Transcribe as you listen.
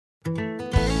Hi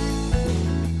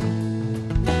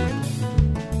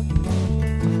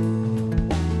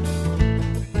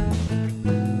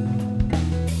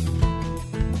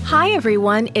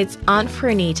everyone, it's Aunt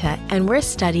Fernita, and we're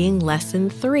studying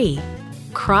Lesson 3,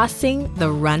 Crossing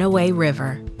the Runaway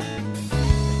River.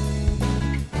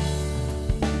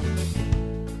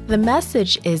 The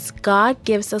message is God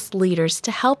gives us leaders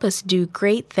to help us do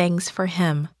great things for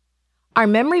Him. Our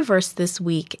memory verse this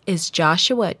week is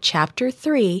Joshua chapter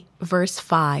 3, verse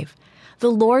 5.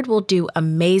 The Lord will do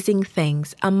amazing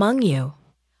things among you.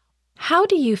 How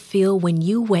do you feel when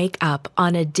you wake up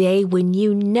on a day when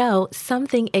you know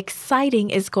something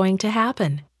exciting is going to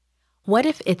happen? What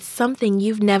if it's something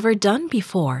you've never done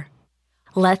before?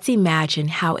 Let's imagine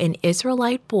how an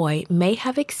Israelite boy may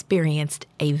have experienced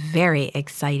a very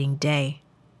exciting day.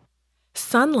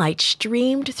 Sunlight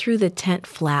streamed through the tent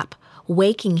flap,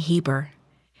 waking Heber.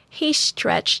 He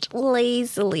stretched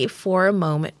lazily for a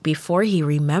moment before he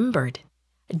remembered.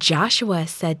 Joshua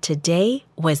said today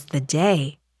was the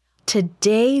day.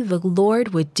 Today the Lord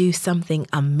would do something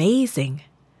amazing.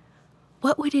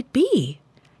 What would it be?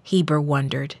 Heber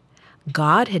wondered.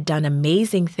 God had done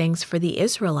amazing things for the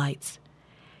Israelites.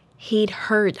 He'd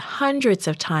heard hundreds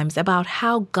of times about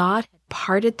how God had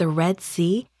parted the Red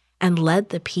Sea and led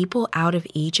the people out of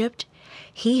Egypt.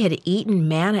 He had eaten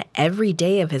manna every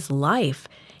day of his life.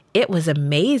 It was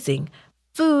amazing.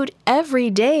 Food every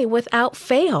day without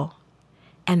fail.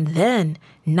 And then,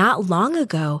 not long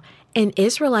ago, an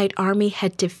Israelite army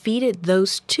had defeated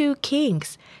those two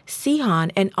kings,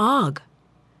 Sihon and Og.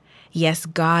 Yes,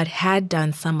 God had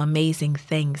done some amazing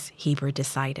things, Heber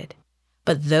decided.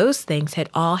 But those things had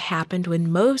all happened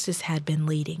when Moses had been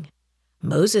leading.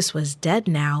 Moses was dead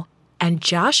now, and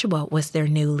Joshua was their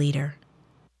new leader.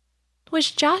 Was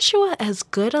Joshua as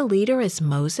good a leader as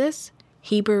Moses?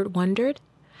 Heber wondered.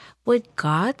 Would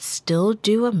God still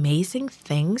do amazing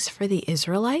things for the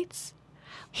Israelites?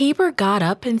 Heber got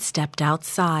up and stepped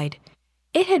outside.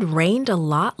 It had rained a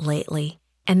lot lately,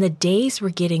 and the days were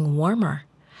getting warmer.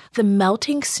 The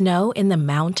melting snow in the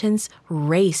mountains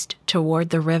raced toward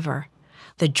the river.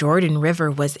 The Jordan River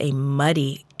was a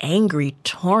muddy, angry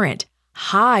torrent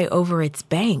high over its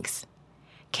banks.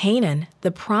 Canaan,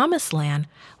 the promised land,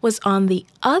 was on the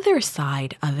other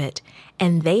side of it,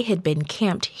 and they had been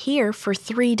camped here for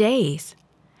 3 days.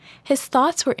 His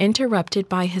thoughts were interrupted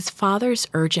by his father's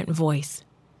urgent voice.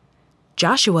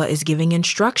 "Joshua is giving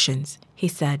instructions," he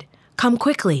said. "Come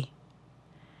quickly."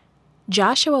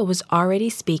 Joshua was already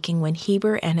speaking when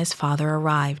Heber and his father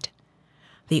arrived.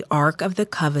 "The Ark of the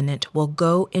Covenant will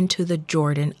go into the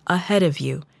Jordan ahead of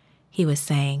you," he was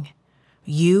saying.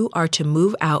 "You are to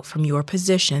move out from your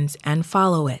positions and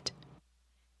follow it.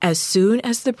 As soon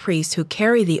as the priests who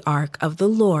carry the Ark of the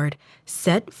Lord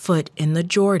set foot in the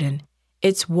Jordan,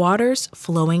 its waters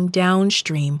flowing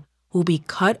downstream will be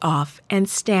cut off and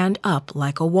stand up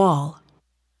like a wall.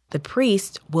 The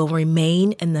priest will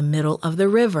remain in the middle of the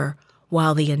river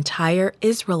while the entire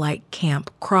Israelite camp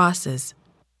crosses.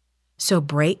 So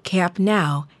break camp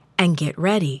now and get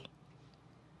ready."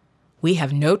 "We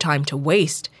have no time to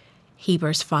waste,"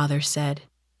 Heber's father said.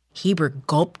 Heber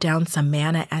gulped down some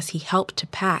manna as he helped to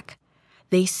pack.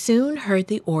 They soon heard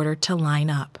the order to line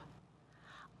up.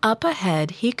 Up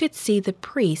ahead, he could see the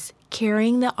priests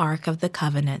carrying the Ark of the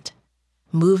Covenant.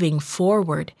 Moving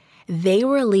forward, they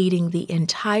were leading the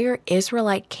entire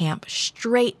Israelite camp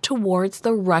straight towards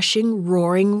the rushing,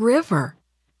 roaring river.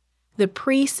 The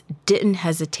priests didn't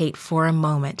hesitate for a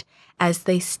moment as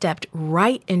they stepped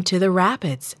right into the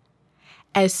rapids.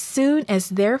 As soon as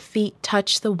their feet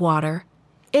touched the water,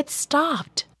 it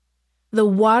stopped. The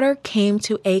water came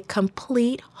to a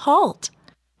complete halt,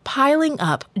 piling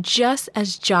up just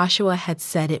as Joshua had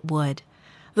said it would.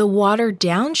 The water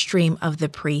downstream of the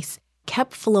priests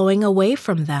kept flowing away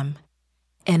from them.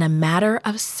 In a matter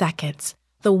of seconds,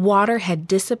 the water had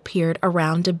disappeared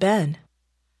around a bend.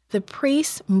 The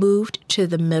priests moved to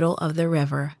the middle of the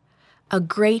river. A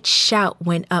great shout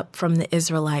went up from the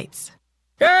Israelites.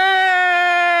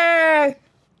 "Yay!"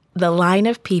 The line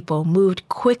of people moved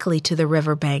quickly to the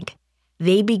riverbank.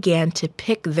 They began to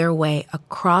pick their way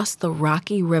across the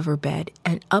rocky riverbed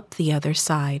and up the other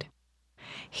side.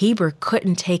 Heber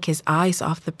couldn't take his eyes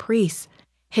off the priests.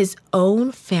 His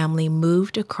own family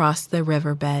moved across the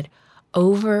riverbed,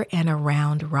 over and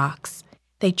around rocks.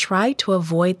 They tried to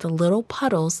avoid the little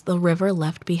puddles the river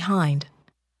left behind.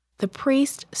 The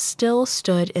priest still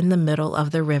stood in the middle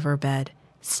of the riverbed,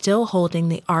 still holding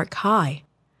the ark high.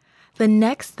 The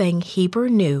next thing Heber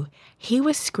knew, he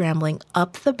was scrambling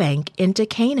up the bank into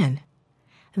Canaan.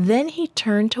 Then he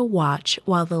turned to watch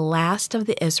while the last of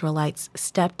the Israelites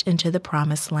stepped into the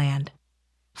promised land.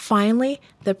 Finally,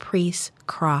 the priests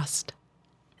crossed.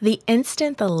 The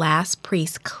instant the last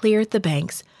priest cleared the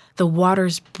banks, the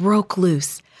waters broke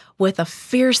loose. With a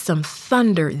fearsome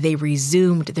thunder, they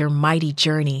resumed their mighty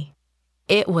journey.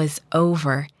 It was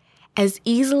over. As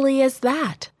easily as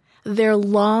that, their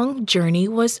long journey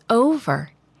was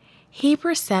over.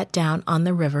 Heber sat down on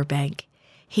the riverbank.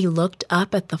 He looked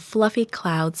up at the fluffy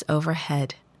clouds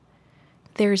overhead.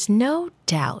 There's no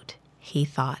doubt, he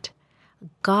thought.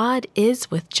 God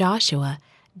is with Joshua,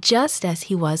 just as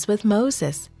he was with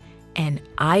Moses. And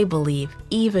I believe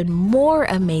even more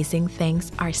amazing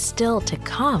things are still to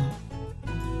come.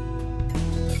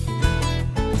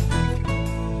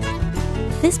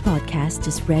 This podcast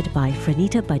is read by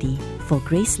Franita Buddy for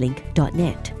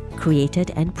Gracelink.net.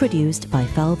 Created and produced by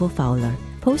Falvo Fowler.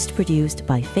 Post-produced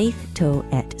by Faith Toe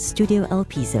at Studio El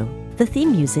Piso. The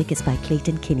theme music is by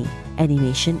Clayton Kinney.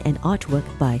 Animation and artwork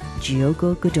by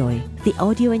Giogo Godoy. The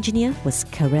audio engineer was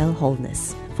Karel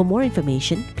Holness. For more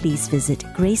information, please visit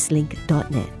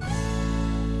Gracelink.net.